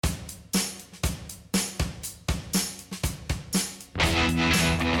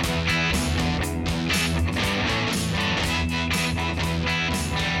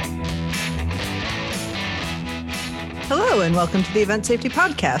Hello, and welcome to the Event Safety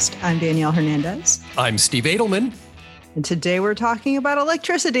Podcast. I'm Danielle Hernandez. I'm Steve Edelman. And today we're talking about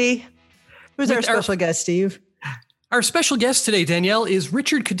electricity. Who's our special guest, Steve? Our special guest today, Danielle, is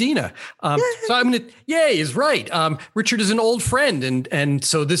Richard Cadena. So I'm going to, yay, is right. Richard is an old friend, and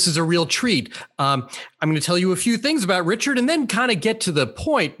so this is a real treat. I'm going to tell you a few things about Richard and then kind of get to the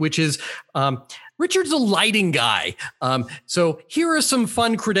point, which is Richard's a lighting guy. So here are some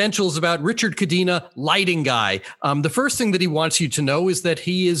fun credentials about Richard Cadena, lighting guy. The first thing that he wants you to know is that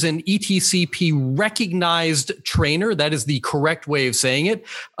he is an ETCP recognized trainer. That is the correct way of saying it.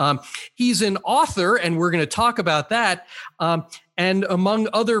 He's an author, and we're going to talk about that. And among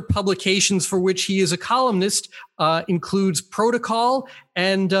other publications for which he is a columnist, includes Protocol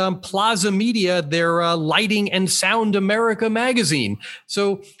and Plaza Media, their Lighting and Sound America magazine.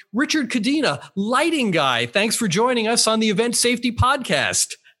 So Richard Cadena, lighting guy, thanks for joining us on the Event Safety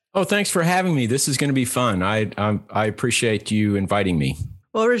Podcast. Oh, thanks for having me. This is going to be fun. I appreciate you inviting me.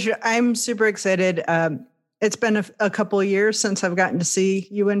 Well, Richard, I'm super excited. It's been a couple of years since I've gotten to see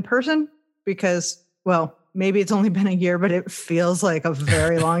you in person because, well, maybe it's only been a year, but it feels like a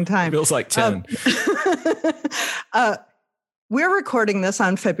very long time. Feels like 10. We're recording this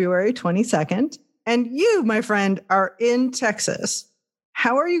on February 22nd, and you, my friend, are in Texas.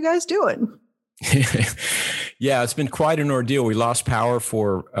 How are you guys doing? Yeah, it's been quite an ordeal. We lost power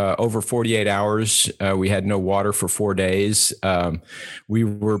for over 48 hours. We had no water for 4 days. We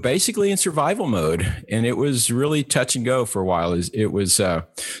were basically in survival mode, and it was really touch and go for a while.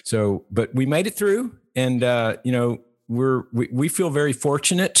 But we made it through, and we feel very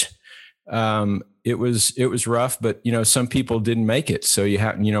fortunate. It was rough, but some people didn't make it. So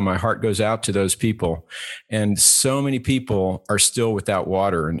my heart goes out to those people, and so many people are still without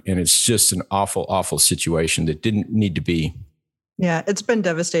water, and it's just an awful, awful situation that didn't need to be. Yeah, it's been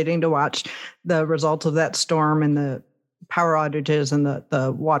devastating to watch the results of that storm and the power outages and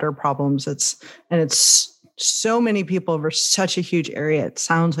the water problems. It's so many people over such a huge area. It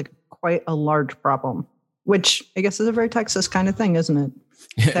sounds like quite a large problem, which I guess is a very Texas kind of thing, isn't it?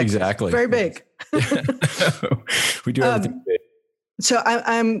 Yeah, exactly. Very big. We do everything big. So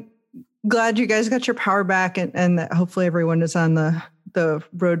I'm glad you guys got your power back and that hopefully everyone is on the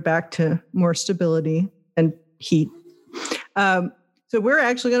road back to more stability and heat. So we're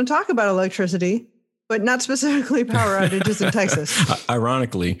actually going to talk about electricity, but not specifically power outages in Texas.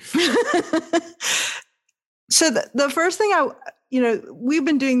 Ironically. So the first thing we've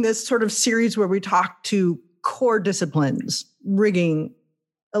been doing this sort of series where we talk to core disciplines, rigging,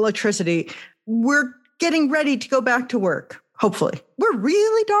 electricity. We're getting ready to go back to work, hopefully. We're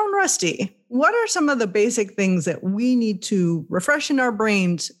really darn rusty. What are some of the basic things that we need to refresh in our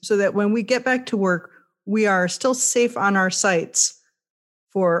brains so that when we get back to work, we are still safe on our sites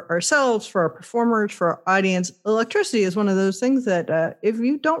for ourselves, for our performers, for our audience? Electricity is one of those things that if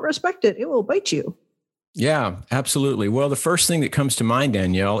you don't respect it, it will bite you. Yeah, absolutely. Well, the first thing that comes to mind,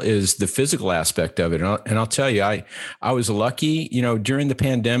 Danielle, is the physical aspect of it. And I'll tell you, I was lucky, during the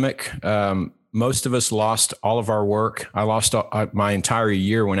pandemic, most of us lost all of our work. I lost my entire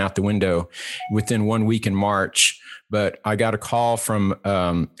year went out the window within 1 week in March. But I got a call from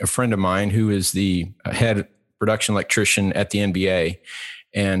a friend of mine who is the head production electrician at the NBA.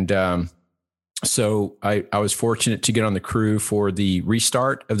 And so I was fortunate to get on the crew for the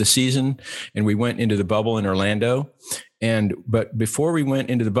restart of the season, and we went into the bubble in Orlando. But before we went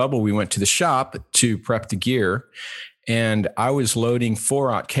into the bubble, we went to the shop to prep the gear, and I was loading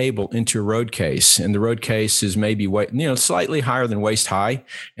 4-aught cable into a road case, and the road case is maybe slightly higher than waist high,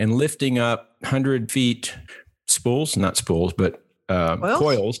 and lifting up 100 feet coils,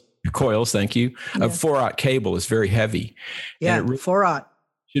 thank you, of 4-aught cable is very heavy. Yeah, 4-aught.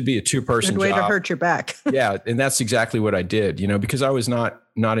 Should be a two-person job. Good way to hurt your back. Yeah, and that's exactly what I did, because I was not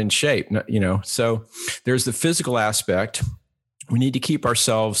in shape, So there's the physical aspect. We need to keep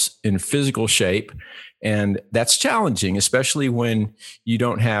ourselves in physical shape, and that's challenging, especially when you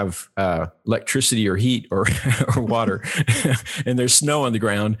don't have electricity or heat or water, and there's snow on the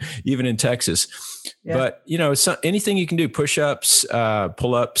ground, even in Texas. Yeah. But anything you can do, push-ups,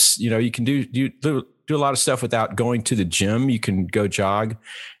 pull-ups, you can do a lot of stuff without going to the gym. You can go jog,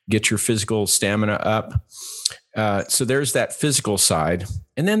 get your physical stamina up. So there's that physical side.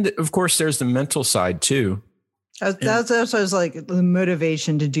 And then, of course, there's the mental side too. That's also like the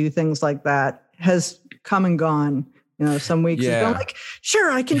motivation to do things like that has come and gone. Some weeks it's been like,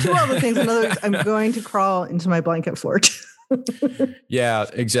 sure, I can do all the things. And other weeks, I'm going to crawl into my blanket fort. Yeah,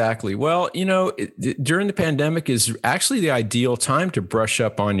 exactly. Well, during the pandemic is actually the ideal time to brush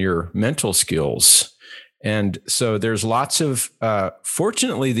up on your mental skills. And so there's lots of,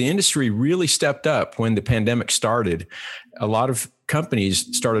 fortunately, the industry really stepped up when the pandemic started. A lot of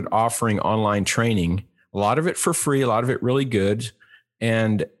companies started offering online training, a lot of it for free, a lot of it really good.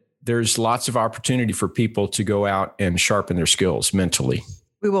 And there's lots of opportunity for people to go out and sharpen their skills mentally.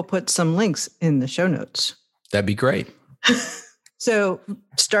 We will put some links in the show notes. That'd be great. So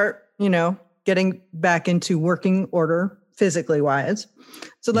start, getting back into working order physically wise.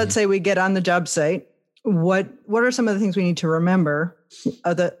 So let's say we get on the job site. What are some of the things we need to remember?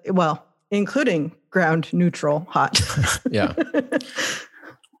 Including ground, neutral, hot. Yeah.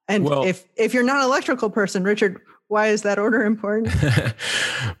 And if you're not an electrical person, Richard, why is that order important?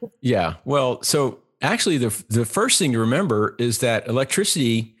 Yeah. Well, so actually the first thing to remember is that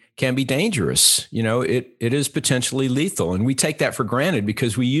electricity can be dangerous. It is potentially lethal. And we take that for granted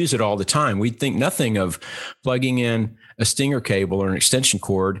because we use it all the time. We think nothing of plugging in a stinger cable or an extension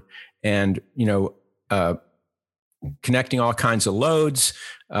cord and, connecting all kinds of loads,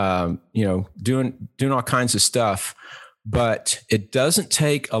 doing all kinds of stuff. But it doesn't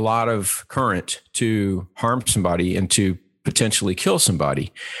take a lot of current to harm somebody and to potentially kill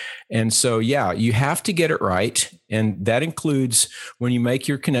somebody. And so, you have to get it right. And that includes when you make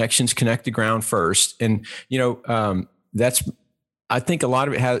your connections, connect the ground first. And, I think a lot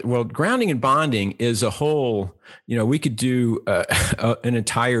of it has, grounding and bonding is a whole, we could do an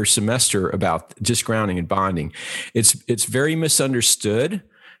entire semester about just grounding and bonding. It's very misunderstood.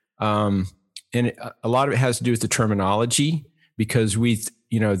 And a lot of it has to do with the terminology because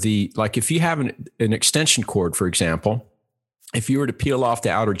if you have an extension cord, for example, if you were to peel off the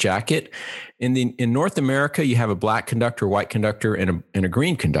outer jacket in North America, you have a black conductor, white conductor, and a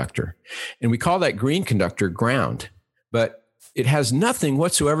green conductor. And we call that green conductor ground, but it has nothing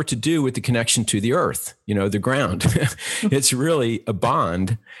whatsoever to do with the connection to the earth, the ground. It's really a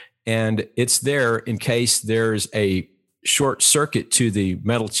bond, and it's there in case there's a short circuit to the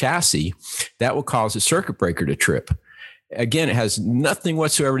metal chassis that will cause a circuit breaker to trip. Again, it has nothing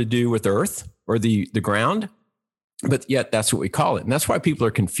whatsoever to do with earth or the ground, but yet that's what we call it. And that's why people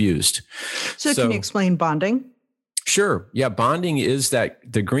are confused. So can you explain bonding? Sure. Yeah. Bonding is that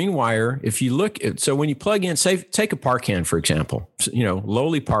the green wire, if you look at, so when you plug in, say, take a Parcan, for example,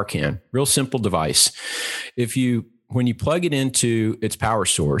 lowly Parcan, real simple device. When you plug it into its power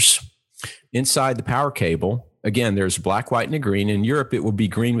source, inside the power cable, again, there's a black, white, and a green. In Europe, it will be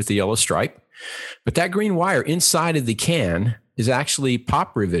green with the yellow stripe. But that green wire inside of the can is actually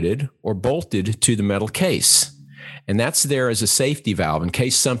pop riveted or bolted to the metal case. And that's there as a safety valve in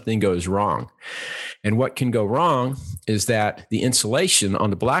case something goes wrong. And what can go wrong is that the insulation on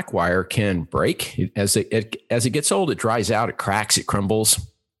the black wire can break. As it gets old, it dries out, it cracks, it crumbles,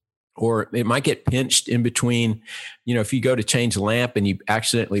 or it might get pinched in between. If you go to change a lamp and you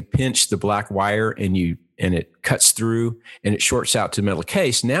accidentally pinch the black wire and it cuts through and it shorts out to the metal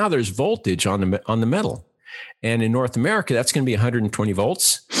case, now there's voltage on the metal. And in North America, that's going to be 120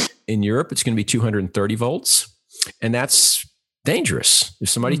 volts. In Europe, it's going to be 230 volts. And that's dangerous. If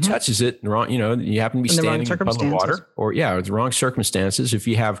somebody touches it wrong, you happen to be standing in public water or the wrong circumstances. If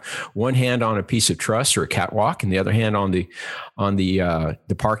you have one hand on a piece of truss or a catwalk and the other hand on the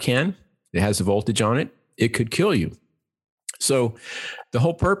Parcan that has the voltage on it, it could kill you. So the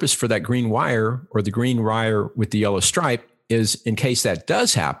whole purpose for that green wire or the green wire with the yellow stripe is in case that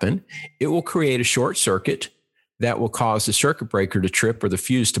does happen, it will create a short circuit that will cause the circuit breaker to trip or the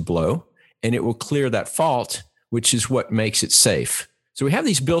fuse to blow, and it will clear that fault, which is what makes it safe. So we have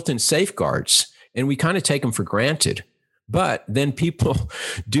these built-in safeguards, and we kind of take them for granted. But then people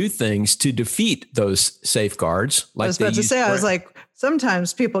do things to defeat those safeguards. Like I was about to say, I was like,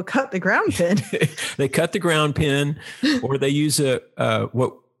 sometimes people cut the ground pin. They cut the ground pin, or they use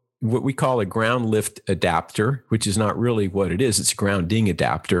what we call a ground lift adapter, which is not really what it is. It's a grounding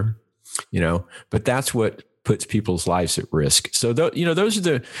adapter, but that's what puts people's lives at risk. So, those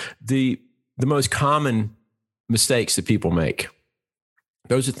are the most common mistakes that people make.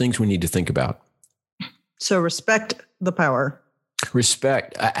 Those are things we need to think about. So respect the power.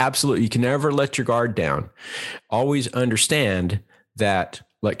 Respect. Absolutely. You can never let your guard down. Always understand that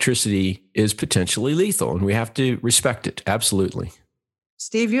electricity is potentially lethal and we have to respect it. Absolutely.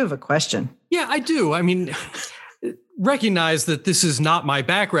 Steve, you have a question. Yeah, I do. I mean, recognize that this is not my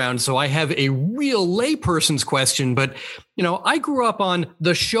background, so I have a real layperson's question, but I grew up on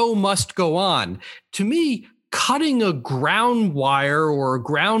the show must go on. To me, cutting a ground wire or a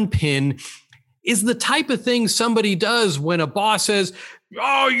ground pin is the type of thing somebody does when a boss says,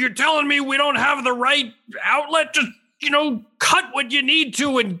 "Oh, you're telling me we don't have the right outlet? Just, cut what you need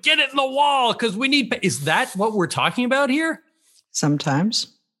to and get it in the wall because we need." Is that what we're talking about here?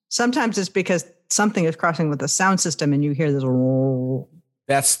 Sometimes it's because something is crossing with the sound system and you hear this.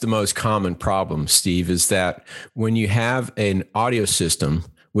 That's the most common problem, Steve, is that when you have an audio system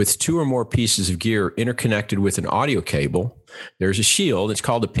with two or more pieces of gear interconnected with an audio cable, there's a shield. It's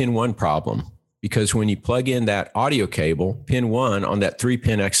called a pin 1 problem, because when you plug in that audio cable, pin 1 on that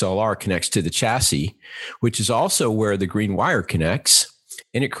 3-pin XLR connects to the chassis, which is also where the green wire connects,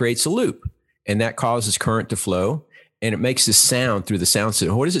 and it creates a loop, and that causes current to flow. And it makes this sound through the sound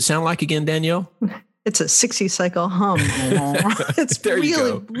system. What does it sound like again, Danielle? It's a 60 cycle hum. It's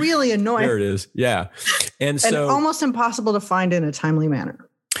really annoying. There it is. Yeah. And almost impossible to find in a timely manner.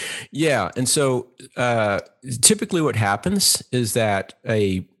 Yeah. And so typically what happens is that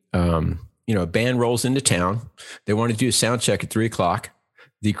a band rolls into town. They want to do a sound check at 3:00.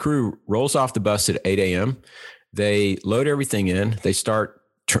 The crew rolls off the bus at 8 a.m. They load everything in. They start,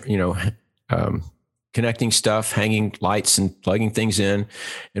 connecting stuff, hanging lights and plugging things in.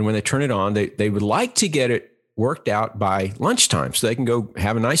 And when they turn it on, they would like to get it worked out by lunchtime so they can go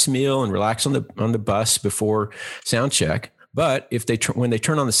have a nice meal and relax on the bus before sound check. But if when they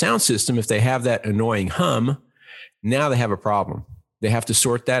turn on the sound system, if they have that annoying hum, now they have a problem. They have to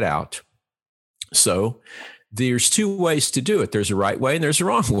sort that out. So there's two ways to do it. There's a right way and there's a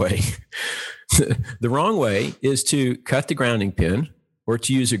wrong way. The wrong way is to cut the grounding pin, or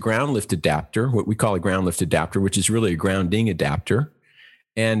to use a ground lift adapter, what we call a ground lift adapter, which is really a grounding adapter.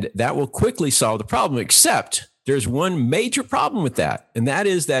 And that will quickly solve the problem, except there's one major problem with that. And that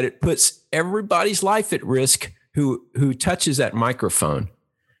is that it puts everybody's life at risk who touches that microphone.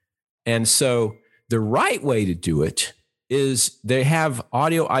 And so the right way to do it is they have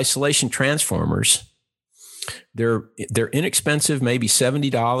audio isolation transformers. They're inexpensive, maybe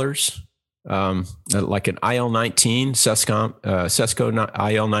 $70. Like an IL-19, Sesco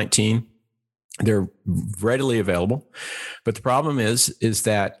IL-19. They're readily available. But the problem is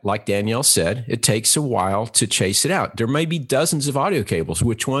that, like Danielle said, it takes a while to chase it out. There may be dozens of audio cables.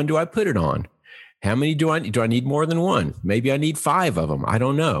 Which one do I put it on? How many do I need? Do I need more than one? Maybe I need 5 of them. I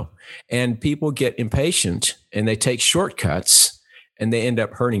don't know. And people get impatient and they take shortcuts and they end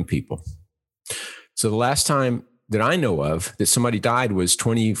up hurting people. So the last time that I know of that somebody died was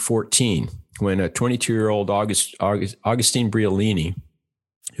 2014, when a 22-year-old Augustine Briolini,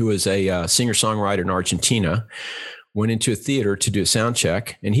 who was a singer-songwriter in Argentina, went into a theater to do a sound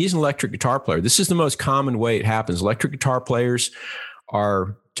check, and he's an electric guitar player. This is the most common way it happens. Electric guitar players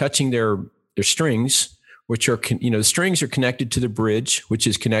are touching their strings, which are, the strings are connected to the bridge, which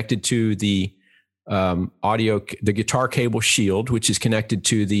is connected to the the guitar cable shield, which is connected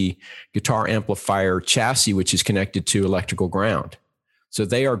to the guitar amplifier chassis, which is connected to electrical ground. So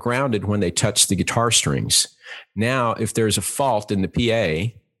they are grounded when they touch the guitar strings. Now, if there's a fault in the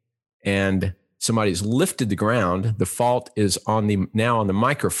PA and somebody's lifted the ground, the fault is now on the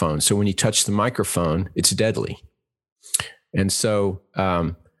microphone. So when you touch the microphone, it's deadly. And so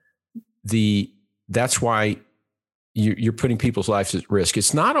that's why you're putting people's lives at risk.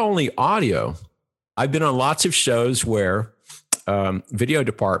 It's not only audio. I've been on lots of shows where video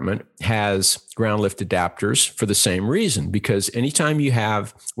department has ground lift adapters for the same reason, because anytime you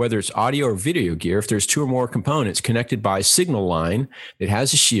have, whether it's audio or video gear, if there's 2 or more components connected by a signal line that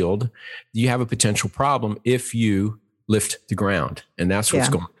has a shield, you have a potential problem if you lift the ground. And that's what's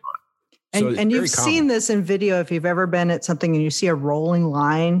going on. So and you've seen this in video. If you've ever been at something and you see a rolling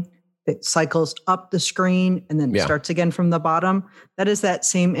line that cycles up the screen and then starts again from the bottom, that is that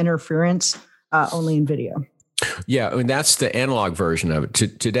same interference, only in video. Yeah, I mean, that's the analog version of it.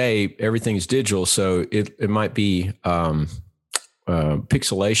 Today, everything's digital, so it might be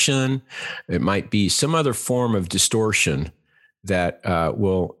pixelation. It might be some other form of distortion that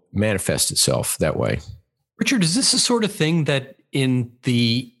will manifest itself that way. Richard, is this the sort of thing that in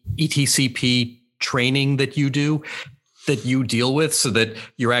the ETCP training that you do, that you deal with, so that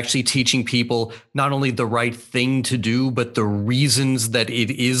you're actually teaching people not only the right thing to do, but the reasons that it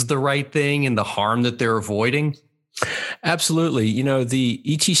is the right thing and the harm that they're avoiding? Absolutely. The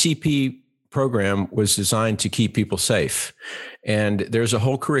ETCP program was designed to keep people safe. And there's a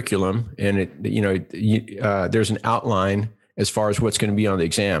whole curriculum, and there's an outline as far as what's going to be on the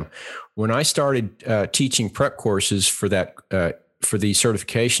exam. When I started teaching prep courses for the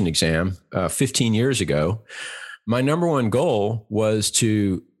certification exam 15 years ago, my number one goal was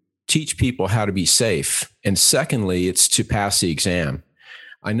to teach people how to be safe. And secondly, it's to pass the exam.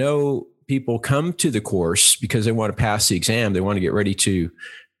 I know people come to the course because they want to pass the exam. They want to get ready to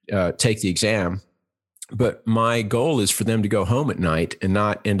take the exam. But my goal is for them to go home at night and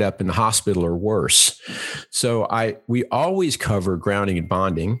not end up in the hospital or worse. So we always cover grounding and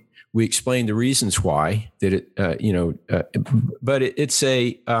bonding. We explain the reasons why that but it's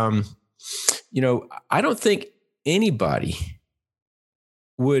I don't think anybody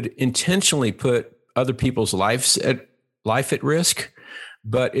would intentionally put other people's life at risk,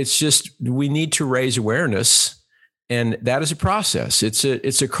 but it's just, we need to raise awareness. And that is a process. It's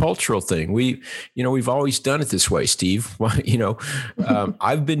a cultural thing. We've always done it this way, Steve.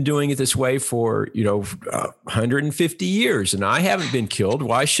 I've been doing it this way for 150 years, and I haven't been killed.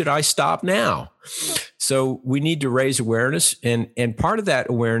 Why should I stop now? So we need to raise awareness, and part of that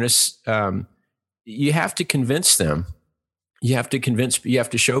awareness, you have to convince them. You have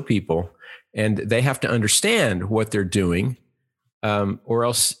to show people, and they have to understand what they're doing. Or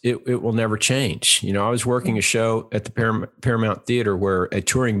else it will never change. I was working a show at the Paramount Theater where a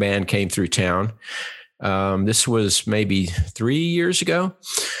touring band came through town. This was maybe 3 years ago.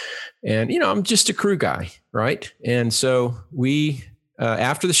 And, I'm just a crew guy, right? And so we,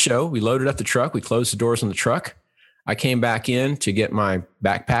 after the show, we loaded up the truck. We closed the doors on the truck. I came back in to get my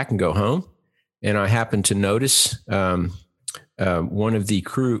backpack and go home. And I happened to notice one of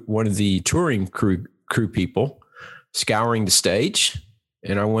the touring crew people scouring the stage.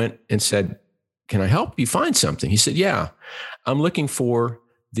 And I went and said, "Can I help you find something?" He said, "Yeah, I'm looking for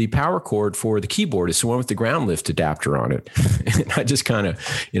the power cord for the keyboard. It's the one with the ground lift adapter on it." And I just kind of,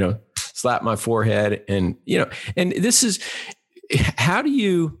 slapped my forehead and this is, how do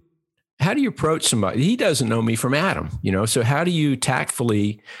you approach somebody? He doesn't know me from Adam, so how do you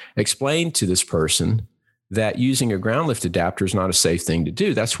tactfully explain to this person that using a ground lift adapter is not a safe thing to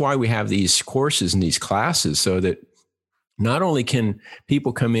do? That's why we have these courses and these classes, so that not only can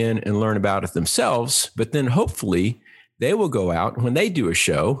people come in and learn about it themselves, but then hopefully they will go out when they do a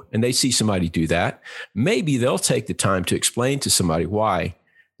show and they see somebody do that. Maybe they'll take the time to explain to somebody why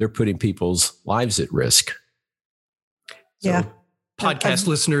they're putting people's lives at risk. Yeah. Podcast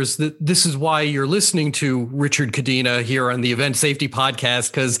listeners, this is why you're listening to Richard Cadena here on the Event Safety Podcast,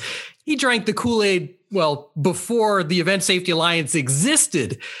 because he drank the Kool-Aid, before the Event Safety Alliance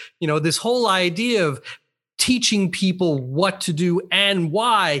existed. This whole idea of teaching people what to do and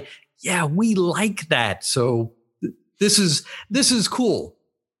why. Yeah, we like that. So this is cool.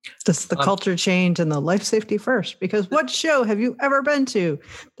 This is the culture change and the life safety first, because what show have you ever been to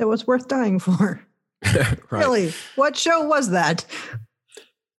that was worth dying for? Right. Really? What show was that?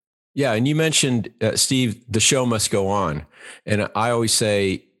 Yeah. And you mentioned, Steve, the show must go on. And I always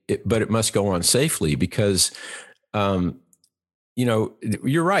say, but it must go on safely, because,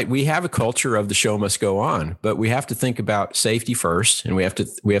 you're right. We have a culture of the show must go on, but we have to think about safety first. And we have to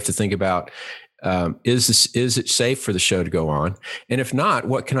think about, is it safe for the show to go on? And if not,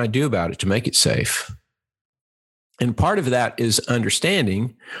 what can I do about it to make it safe? And part of that is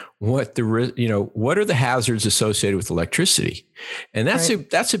understanding what are the hazards associated with electricity. And that's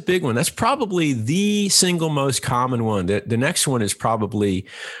a big one. That's probably the single most common one. The next one is probably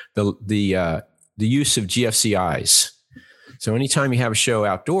the use of GFCIs. So anytime you have a show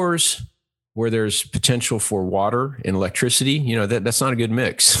outdoors where there's potential for water and electricity, that's not a good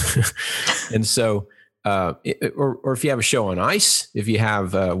mix. And so, or if you have a show on ice, if you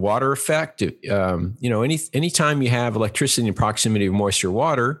have water effect, anytime you have electricity in proximity of moisture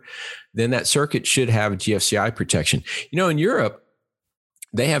water, then that circuit should have a GFCI protection. In Europe,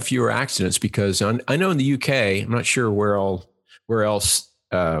 they have fewer accidents because I know in the UK, I'm not sure where else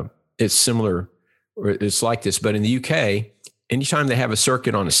it's similar or it's like this, but in the UK, anytime they have a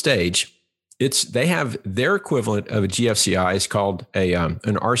circuit on a stage, they have their equivalent of a GFCI is called an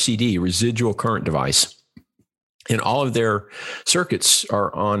RCD, residual current device. And all of their circuits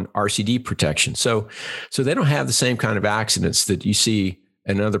are on RCD protection. So they don't have the same kind of accidents that you see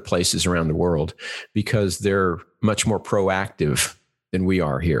in other places around the world, because they're much more proactive than we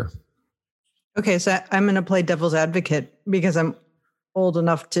are here. Okay, so I'm going to play devil's advocate because I'm old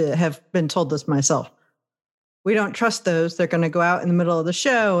enough to have been told this myself. We don't trust those. They're going to go out in the middle of the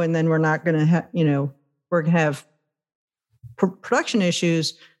show, and then we're not going to have, we're going to have production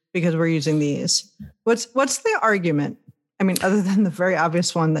issues because we're using these. What's the argument? I mean, other than the very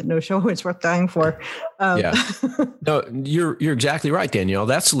obvious one that no show is worth dying for. Yeah. No, you're exactly right, Danielle.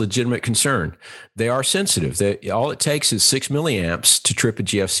 That's a legitimate concern. They are sensitive. All it takes is 6 milliamps to trip a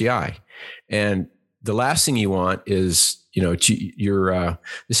GFCI. And the last thing you want is,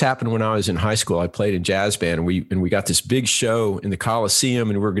 this happened when I was in high school. I played in jazz band, and we got this big show in the Coliseum,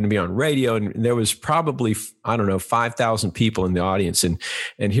 and we were going to be on radio, and there was probably, 5,000 people in the audience. And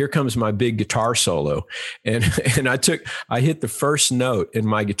here comes my big guitar solo. And I hit the first note and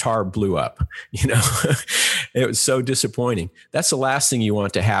my guitar blew up, It was so disappointing. That's the last thing you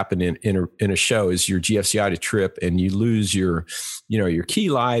want to happen in a show is your GFCI to trip and you lose your key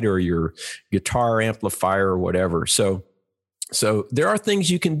light or your guitar amplifier or whatever. So there are things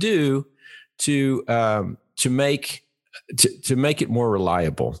you can do to make it more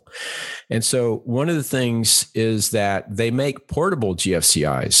reliable. And so one of the things is that they make portable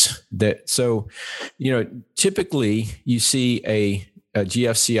GFCIs typically you see a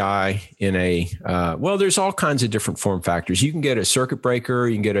GFCI in there's all kinds of different form factors. You can get a circuit breaker,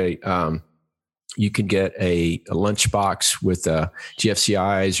 you can get a lunchbox with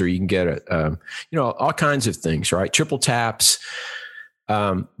GFCIs, or you can get all kinds of things, right? Triple taps.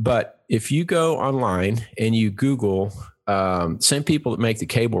 But if you go online and you Google, same people that make the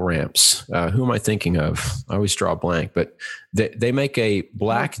cable ramps, who am I thinking of? I always draw a blank, but they make a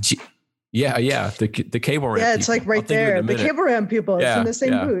black, the cable ramp. Yeah, it's people. like right there. The cable ramp people. It's in the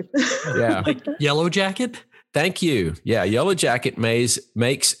same booth. Yeah. Like Yellow Jacket? Thank you. Yeah. Yellow Jacket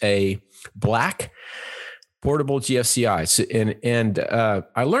makes a black portable GFCI. So, and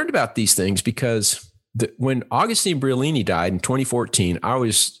I learned about these things because when Augustine Briolini died in 2014,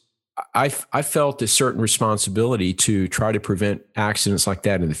 I felt a certain responsibility to try to prevent accidents like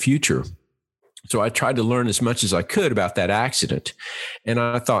that in the future. So I tried to learn as much as I could about that accident. And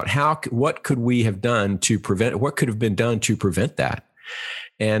I thought, what could we have done to prevent, what could have been done to prevent that?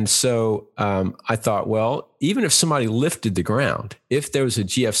 And so I thought, well, even if somebody lifted the ground, if there was a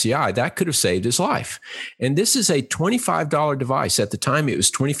GFCI, that could have saved his life. And this is a $25 device. At the time, it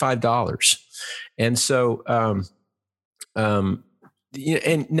was $25. And so, and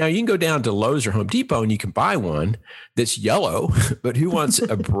now you can go down to Lowe's or Home Depot and you can buy one that's yellow, but who wants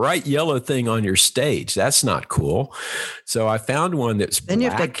a bright yellow thing on your stage? That's not cool. So I found one that's black. Then you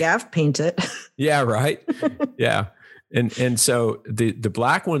have to gaff paint it. Yeah, right. Yeah. And so the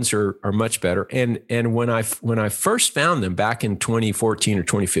black ones are much better. And when I first found them back in 2014 or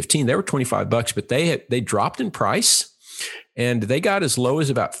 2015, they were $25, but they dropped in price and they got as low as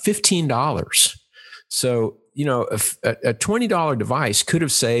about $15. So, a $20 device could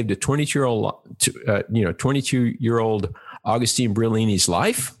have saved a 22-year-old Augustine Briolini's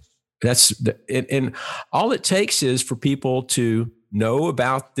life. And all it takes is for people to know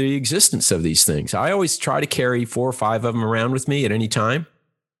about the existence of these things. I always try to carry 4 or 5 of them around with me at any time.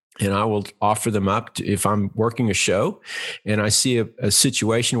 And I will offer them up if I'm working a show and I see a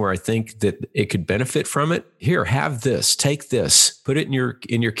situation where I think that it could benefit from it. Here, have this, take this, put it in your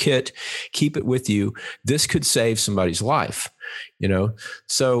kit, keep it with you. This could save somebody's life,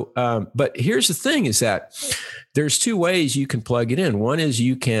 So, but here's the thing is that there's 2 ways you can plug it in. One is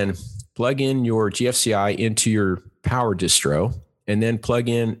you can plug in your GFCI into your power distro and then plug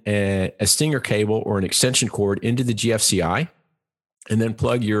in a Stinger cable or an extension cord into the GFCI. And then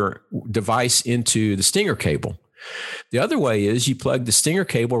plug your device into the Stinger cable. The other way is you plug the Stinger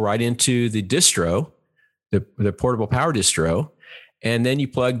cable right into the distro, the portable power distro, and then you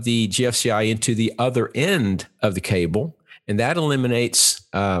plug the GFCI into the other end of the cable, and that eliminates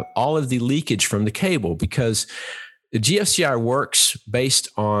all of the leakage from the cable because the GFCI works based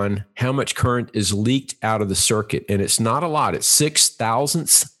on how much current is leaked out of the circuit, and it's not a lot. It's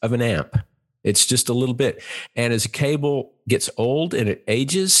 0.006 of an amp. It's just a little bit. And as a cable gets old and it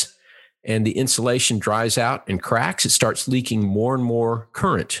ages and the insulation dries out and cracks, it starts leaking more and more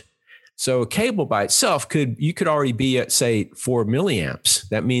current. So a cable by itself you could already be at, say, 4 milliamps.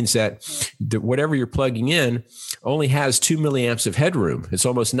 That means that whatever you're plugging in only has 2 milliamps of headroom. It's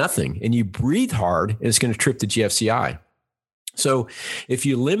almost nothing. And you breathe hard and it's going to trip the GFCI. So if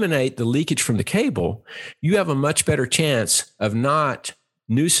you eliminate the leakage from the cable, you have a much better chance of not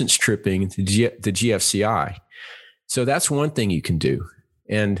nuisance tripping the GFCI. So that's one thing you can do.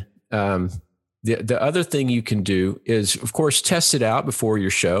 And the other thing you can do is, of course, test it out before your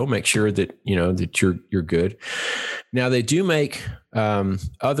show. Make sure that that you're good. Now they do make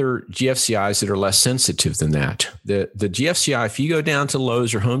other GFCIs that are less sensitive than that. The GFCI, if you go down to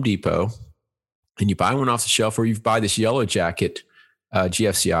Lowe's or Home Depot and you buy one off the shelf, or you buy this Yellow Jacket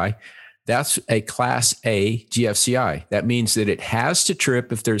GFCI, that's a Class A GFCI. That means that it has to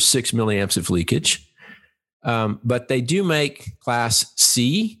trip if there's 6 milliamps of leakage. But they do make Class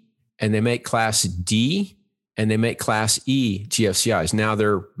C, and they make Class D, and they make Class E GFCIs. Now,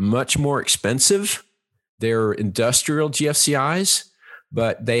 they're much more expensive. They're industrial GFCIs,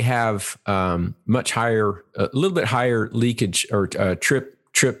 but they have much higher, a little bit higher leakage or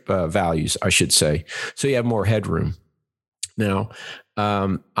trip values, I should say. So you have more headroom. Now,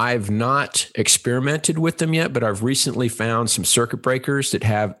 I've not experimented with them yet, but I've recently found some circuit breakers that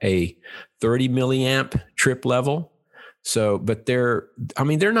have a 30 milliamp trip level. So, but they're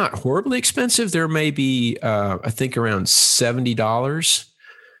not horribly expensive. They're maybe, I think around $70.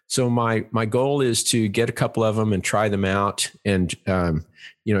 So my goal is to get a couple of them and try them out and,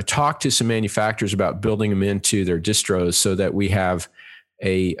 talk to some manufacturers about building them into their distros so that we have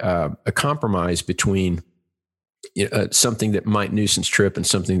a compromise between something that might nuisance trip and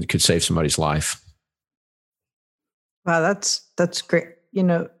something that could save somebody's life. Wow, that's great.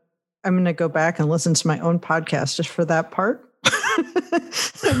 I'm going to go back and listen to my own podcast just for that part.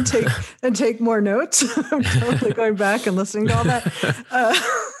 and take more notes. I'm totally going back and listening to all that.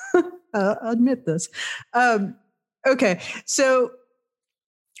 I'll admit this. Okay, so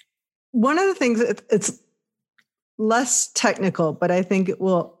one of the things, it's less technical, but I think it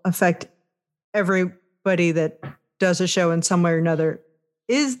will affect everybody that does a show in some way or another,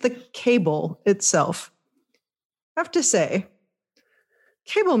 is the cable itself. I have to say,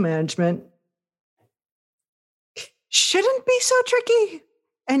 cable management shouldn't be so tricky,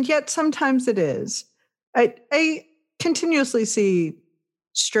 and yet sometimes it is. I continuously see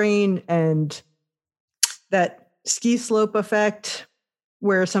strain and that ski slope effect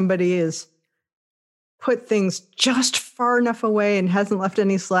where somebody is put things just far enough away and hasn't left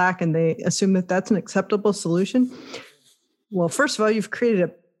any slack, and they assume that that's an acceptable solution. Well, first of all, you've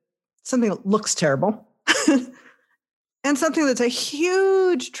created something that looks terrible and something that's a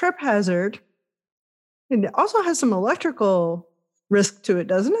huge trip hazard. And it also has some electrical risk to it,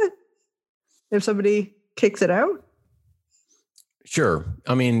 doesn't it? If somebody kicks it out? Sure.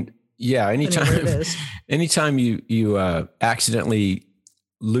 I mean, yeah, anytime you accidentally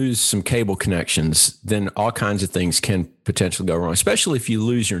lose some cable connections, then all kinds of things can potentially go wrong, especially if you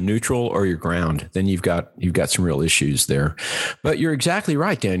lose your neutral or your ground, then you've got some real issues there. But you're exactly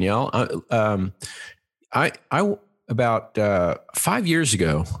right, Danielle. I about 5 years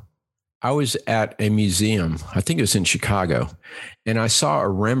ago, I was at a museum, I think it was in Chicago, and I saw a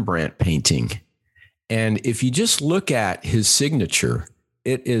Rembrandt painting. And if you just look at his signature,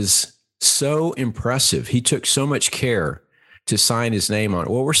 it is so impressive. He took so much care to sign his name on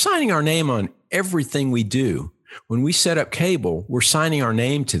it. Well, we're signing our name on everything we do. When we set up cable, we're signing our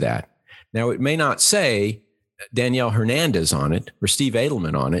name to that. Now, it may not say Danielle Hernandez on it or Steve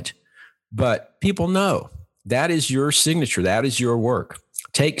Edelman on it, but people know that is your signature. That is your work.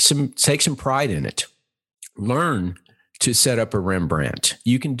 Take some pride in it. Learn to set up a Rembrandt.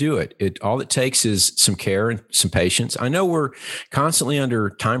 You can do it. All it takes is some care and some patience. I know we're constantly under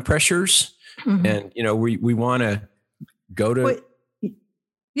time pressures, and we want to go to. We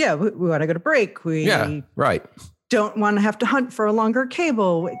want to go to break. Right. Don't want to have to hunt for a longer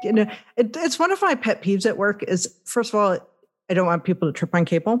cable. It's one of my pet peeves at work. Is first of all, I don't want people to trip on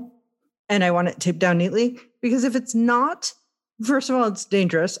cable, and I want it taped down neatly, because if it's not, first of all, it's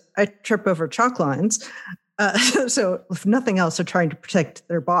dangerous. I trip over chalk lines. So if nothing else, they're trying to protect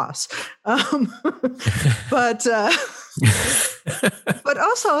their boss. But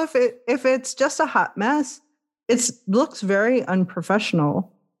also if it's just a hot mess, it looks very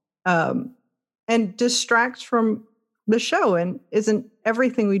unprofessional, and distracts from the show, and isn't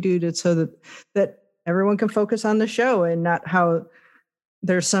everything we do so that everyone can focus on the show and not how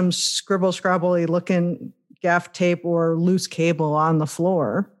there's some scrabbly looking gaff tape or loose cable on the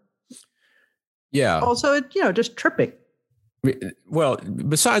floor. Yeah. Also, just tripping. Well,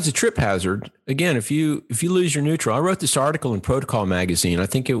 besides the trip hazard, again, if you lose your neutral, I wrote this article in Protocol magazine. I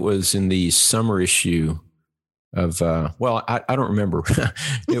think it was in the summer issue of, I don't remember.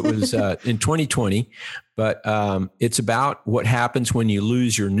 It was in 2020, but it's about what happens when you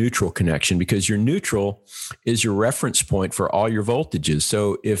lose your neutral connection, because your neutral is your reference point for all your voltages.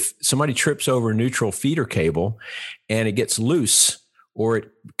 So if somebody trips over a neutral feeder cable and it gets loose, or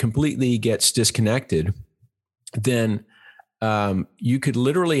it completely gets disconnected, then you could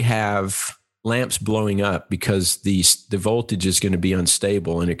literally have lamps blowing up because the voltage is going to be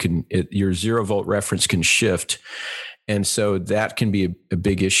unstable, and your 0 volt reference can shift. And so that can be a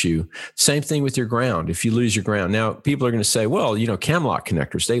big issue. Same thing with your ground. If you lose your ground, now people are going to say, well, cam lock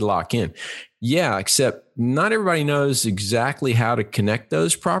connectors, they lock in. Yeah, except not everybody knows exactly how to connect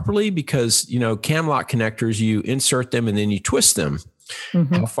those properly, because, cam lock connectors, you insert them and then you twist them.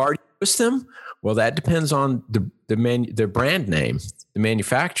 Mm-hmm. How far do you twist them? Well, that depends on the brand name, the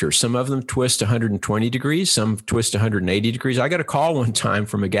manufacturer. Some of them twist 120 degrees, some twist 180 degrees. I got a call one time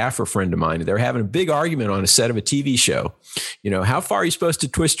from a gaffer friend of mine. They're having a big argument on a set of a TV show. How far are you supposed to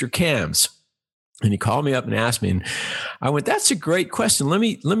twist your cams? And he called me up and asked me, and I went, that's a great question. Let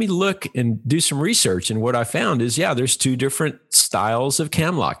me look and do some research. And what I found is, there's 2 different styles of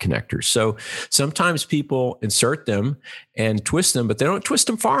cam lock connectors. So sometimes people insert them and twist them, but they don't twist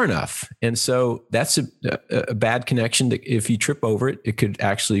them far enough. And so that's a bad connection that if you trip over it, it could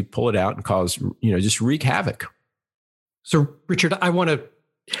actually pull it out and cause, just wreak havoc. So Richard, I want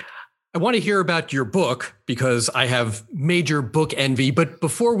to hear about your book, because I have major book envy. But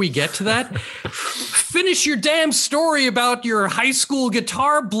before we get to that, finish your damn story about your high school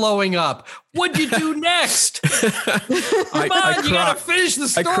guitar blowing up. What'd you do next? Come on, you gotta finish the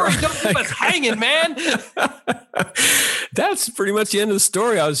story. Don't leave us hanging, man. That's pretty much the end of the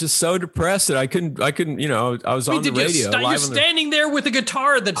story. I was just so depressed that I couldn't, I was on the radio. You're standing there with a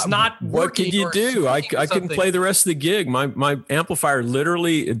guitar that's not working. What could you do? I couldn't play the rest of the gig. My amplifier,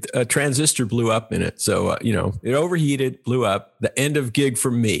 literally a transistor blew up in it. So, it overheated, blew up. The end of gig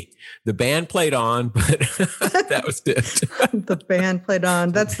for me. The band played on, but that was it. The band played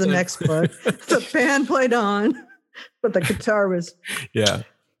on. That's the next book. The band played on, but the guitar was. Yeah.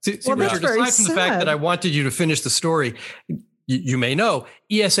 See, Richard, aside from the fact that I wanted you to finish the story, you may know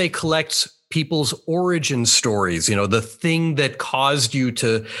ESA collects people's origin stories, the thing that caused you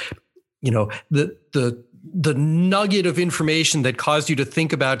to, the nugget of information that caused you to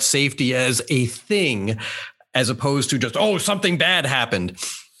think about safety as a thing, as opposed to just, something bad happened.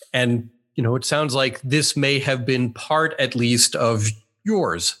 And, it sounds like this may have been part, at least, of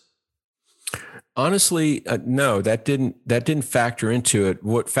yours. Honestly, no, that didn't factor into it.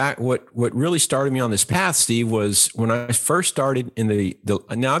 What really started me on this path, Steve, was when I first started in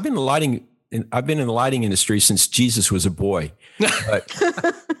now I've been in the lighting industry since Jesus was a boy,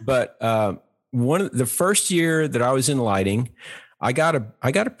 but one of the first year that I was in lighting, I got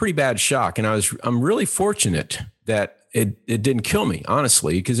a pretty bad shock, and I'm really fortunate that it didn't kill me,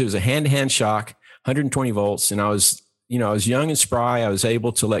 honestly, because it was a hand-to-hand shock, 120 volts, and I was young and spry. I was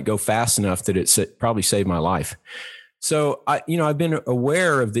able to let go fast enough that it probably saved my life. So I've been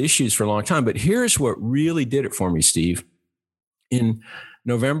aware of the issues for a long time, but here's what really did it for me, Steve. In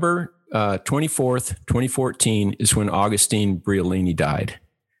November 24th, 2014 is when Augustine Briolini died.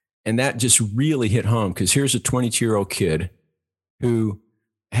 And that just really hit home, because here's a 22-year-old kid who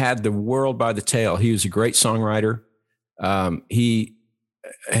had the world by the tail. He was a great songwriter. His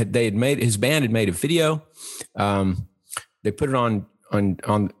band had made a video. They put it on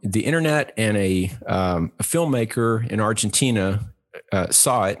the internet, and a filmmaker in Argentina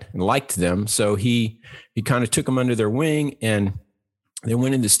saw it and liked them. So he kind of took them under their wing, and they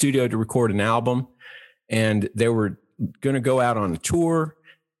went in the studio to record an album, and they were going to go out on a tour.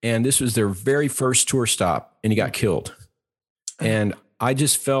 And this was their very first tour stop, and he got killed. And I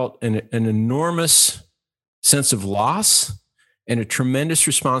just felt an enormous sense of loss and a tremendous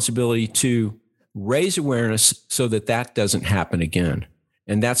responsibility to raise awareness so that doesn't happen again.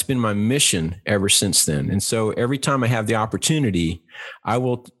 And that's been my mission ever since then. And so every time I have the opportunity, I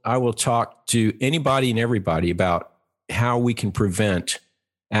will talk to anybody and everybody about how we can prevent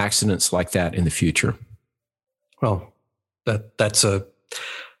accidents like that in the future. Well, that's a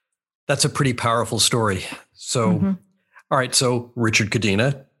pretty powerful story. So, All right. So Richard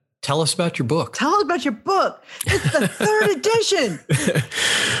Cadena, tell us about your book. Tell us about your book. It's the third edition.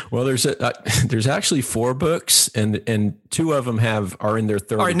 Well, there's actually 4 books, and 2 of them are in their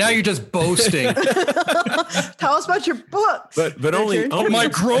third. All right, now you're just boasting. Tell us about your book. But only my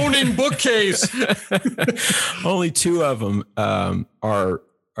groaning bookcase. Only 2 of them are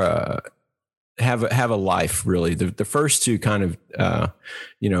have a life, really. The first 2 kind of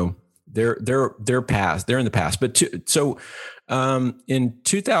they're past. They're in the past. But in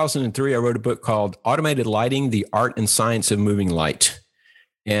 2003, I wrote a book called Automated Lighting: The Art and Science of Moving Light.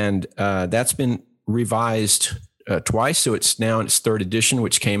 And that's been revised twice. So it's now in its 3rd edition,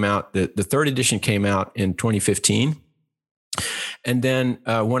 which came out, the 3rd edition came out in 2015. And then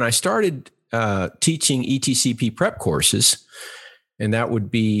when I started teaching ETCP prep courses, and that would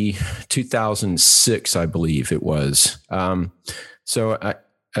be 2006, I believe it was.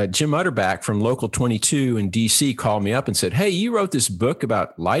 Jim Utterback from Local 22 in DC called me up and said, "Hey, you wrote this book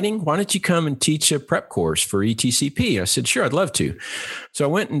about lighting. Why don't you come and teach a prep course for ETCP?" I said, "Sure, I'd love to." So I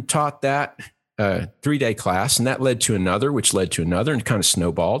went and taught that 3-day class, and that led to another, which led to another, and kind of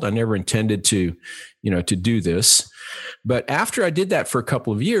snowballed. I never intended to do this. But after I did that for a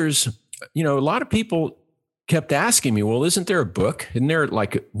couple of years, a lot of people kept asking me, "Well, isn't there a book? Isn't there,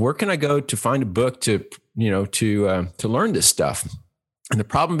 where can I go to find a book to learn this stuff?" And the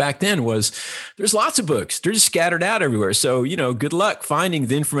problem back then was there's lots of books. They're just scattered out everywhere. So, good luck finding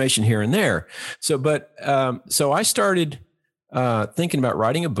the information here and there. So I started thinking about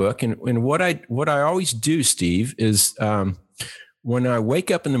writing a book. And what I always do, Steve, is when I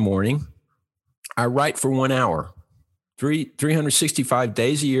wake up in the morning, I write for 1 hour, 365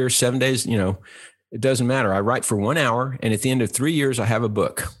 days a year, 7 days, it doesn't matter. I write for 1 hour. And at the end of 3 years, I have a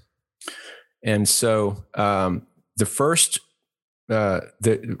book. And so the first that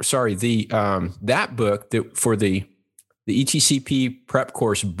book for the the ETCP prep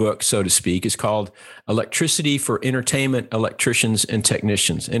course book, so to speak, is called Electricity for Entertainment Electricians and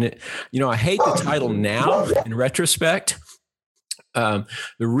Technicians. And it, I hate the title now in retrospect. The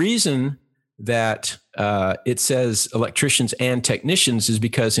reason that it says electricians and technicians is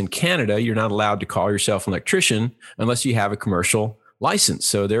because in Canada, you're not allowed to call yourself an electrician unless you have a commercial license.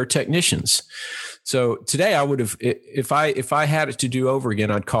 So they're technicians. So today I would have, if I had it to do over again,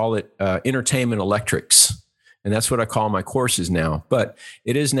 I'd call it entertainment electrics. And that's what I call my courses now. But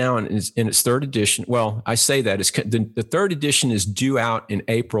it is now in its third edition. Well, I say that the third edition is due out in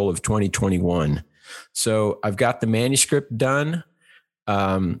April of 2021. So I've got the manuscript done.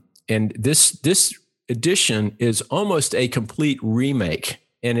 And this edition is almost a complete remake.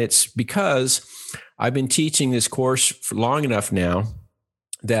 And it's because I've been teaching this course for long enough now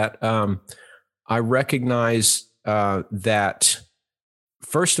that I recognize that,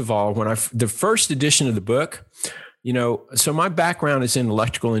 first of all, the first edition of the book, so my background is in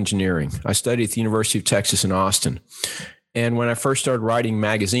electrical engineering. I studied at the University of Texas in Austin. And when I first started writing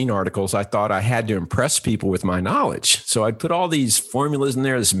magazine articles, I thought I had to impress people with my knowledge. So I'd put all these formulas in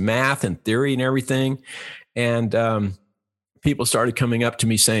there, this math and theory and everything. And people started coming up to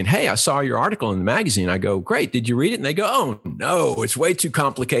me saying, "Hey, I saw your article in the magazine." I go, "Great. Did you read it?" And they go, "Oh, no, it's way too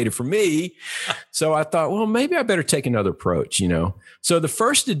complicated for me." So I thought, well, maybe I better take another approach, So the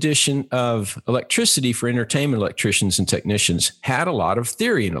first edition of Electricity for Entertainment Electricians and Technicians had a lot of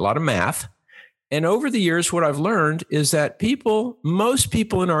theory and a lot of math. And over the years, what I've learned is that most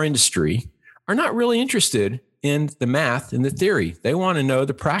people in our industry are not really interested in the math and the theory. They want to know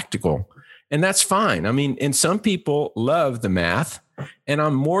the practical. And that's fine. I mean, and some people love the math, and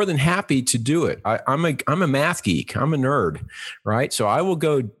I'm more than happy to do it. I'm a math geek. I'm a nerd, right? So I will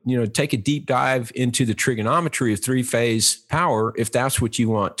go, take a deep dive into the trigonometry of three-phase power if that's what you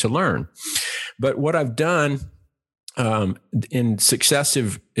want to learn. But what I've done in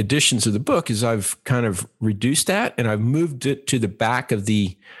successive editions of the book is I've kind of reduced that, and I've moved it to the back of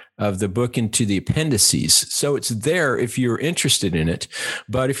the book into the appendices. So it's there if you're interested in it.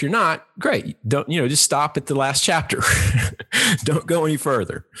 But if you're not, great. Don't, just stop at the last chapter. Don't go any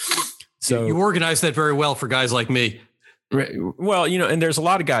further. So you organize that very well for guys like me. Well, and there's a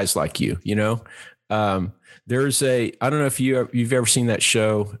lot of guys like you, there's I don't know if you've ever seen that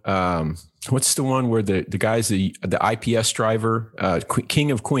show. What's the one where the guy's the IPS driver,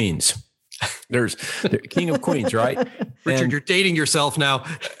 King of Queens? There's the King of Queens, right? Richard, you're dating yourself now.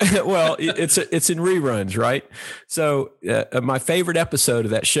 Well, it's in reruns, right? So my favorite episode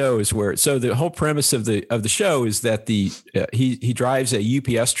of that show is so the whole premise of the show is that he drives a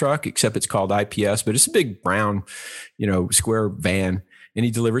UPS truck, except it's called IPS, but it's a big brown, square van, and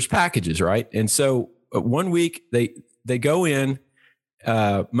he delivers packages, right? And so one week they go in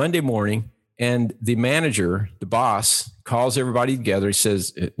Monday morning, and the manager, the boss, calls everybody together. He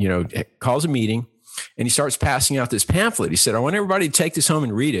says, calls a meeting, and he starts passing out this pamphlet. He said, "I want everybody to take this home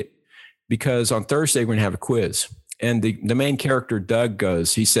and read it, because on Thursday we're going to have a quiz." And the main character, Doug,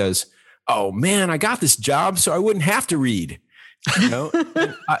 he says, "Oh man, I got this job so I wouldn't have to read."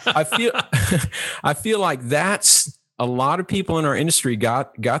 I feel like that's a lot of people in our industry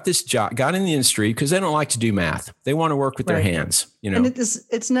got this job, got in the industry because they don't like to do math. They want to work with their hands, And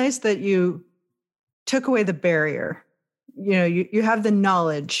it's nice that you took away the barrier. You have the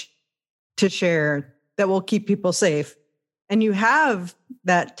knowledge to share that will keep people safe. And you have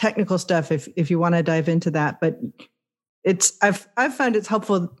that technical stuff if you want to dive into that. But I've found it's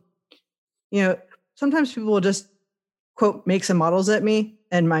helpful. Sometimes people will just quote, make some models at me,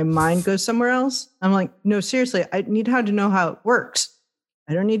 and my mind goes somewhere else. I'm like, no, seriously, I need to know how it works.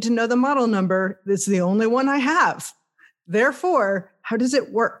 I don't need to know the model number. It's the only one I have. Therefore, how does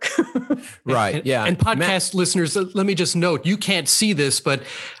it work? Right. Yeah. And podcast listeners, let me just note, you can't see this, but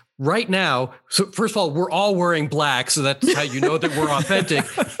right now, so first of all, we're all wearing black, so that's how you know that we're authentic.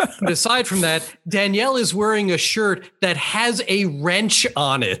 But aside from that, Danielle is wearing a shirt that has a wrench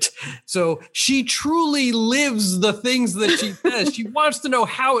on it. So she truly lives the things that she says. She wants to know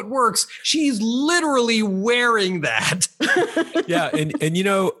how it works. She's literally wearing that. Yeah. And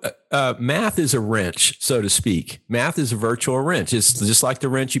math is a wrench, so to speak. Math is a virtual wrench. It's just like the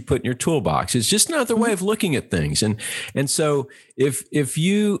wrench you put in your toolbox. It's just another way of looking at things. And so if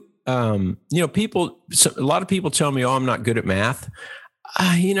you, a lot of people tell me, "Oh, I'm not good at math."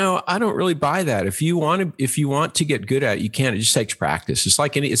 I don't really buy that. If you want to get good at it, you can. It just takes practice. It's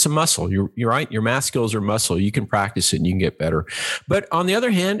like it's a muscle. You're right. Your math skills are muscle. You can practice it and you can get better. But on the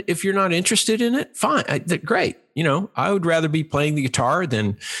other hand, if you're not interested in it, fine. Great. I would rather be playing the guitar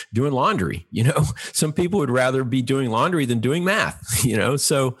than doing laundry. Some people would rather be doing laundry than doing math.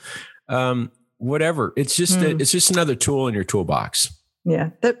 So whatever. It's just it's just another tool in your toolbox.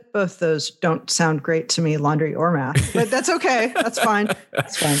 Yeah, that both those don't sound great to me, laundry or math, but that's okay. That's fine.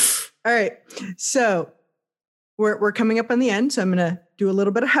 That's fine. All right. So we're coming up on the end. So I'm going to do a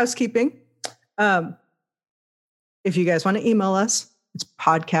little bit of housekeeping. If you guys want to email us, it's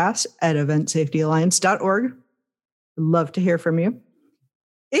podcast@eventsafetyalliance.org. I'd love to hear from you.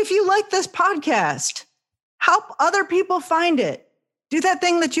 If you like this podcast, help other people find it. Do that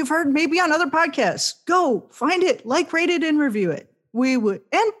thing that you've heard maybe on other podcasts. Go find it, like, rate it, and review it. We would,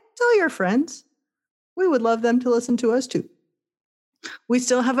 and tell your friends. We would love them to listen to us too. We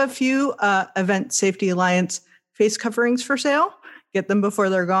still have a few Event Safety Alliance face coverings for sale. Get them before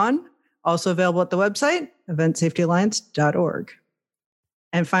they're gone. Also available at the website, eventsafetyalliance.org.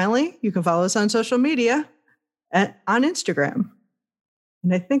 And finally, you can follow us on social media on Instagram.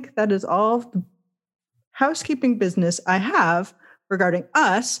 And I think that is all the housekeeping business I have regarding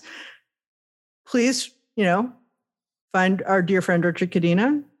us. Please, find our dear friend Richard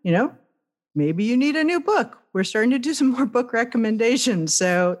Cadena. Maybe you need a new book. We're starting to do some more book recommendations.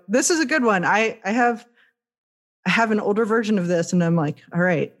 So this is a good one. I have an older version of this, and I'm like, all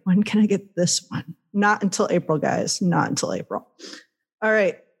right, when can I get this one? Not until April, guys. Not until April. All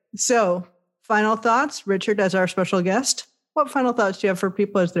right. So final thoughts, Richard, as our special guest. What final thoughts do you have for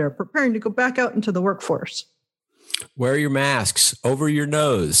people as they're preparing to go back out into the workforce? Wear your masks over your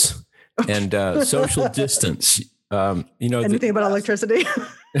nose and social distance. Anything about electricity?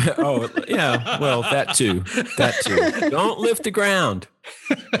 Oh, yeah. Well, that too. Don't lift the ground.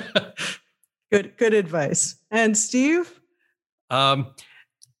 Good advice. And Steve?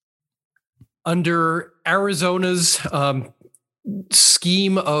 Under Arizona's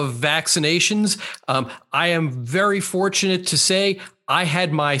scheme of vaccinations, I am very fortunate to say I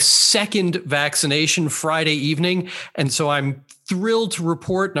had my second vaccination Friday evening. And so I'm thrilled to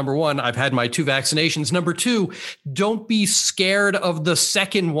report, number one, I've had my 2 vaccinations. Number 2, don't be scared of the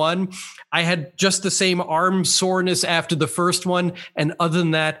second one. I had just the same arm soreness after the first one. And other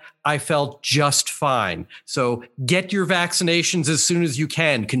than that, I felt just fine. So get your vaccinations as soon as you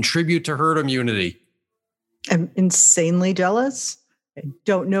can. Contribute to herd immunity. I'm insanely jealous. I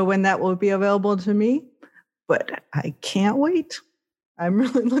don't know when that will be available to me, but I can't wait. I'm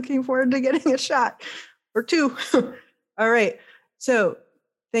really looking forward to getting a shot or 2. All right. So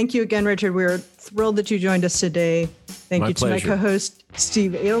thank you again, Richard. We're thrilled that you joined us today. Thank you to my co-host,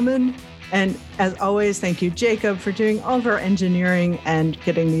 Steve Adelman. And as always, thank you, Jacob, for doing all of our engineering and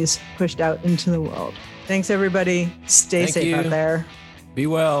getting these pushed out into the world. Thanks, everybody. Stay safe out there. Be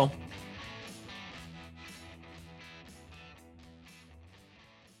well.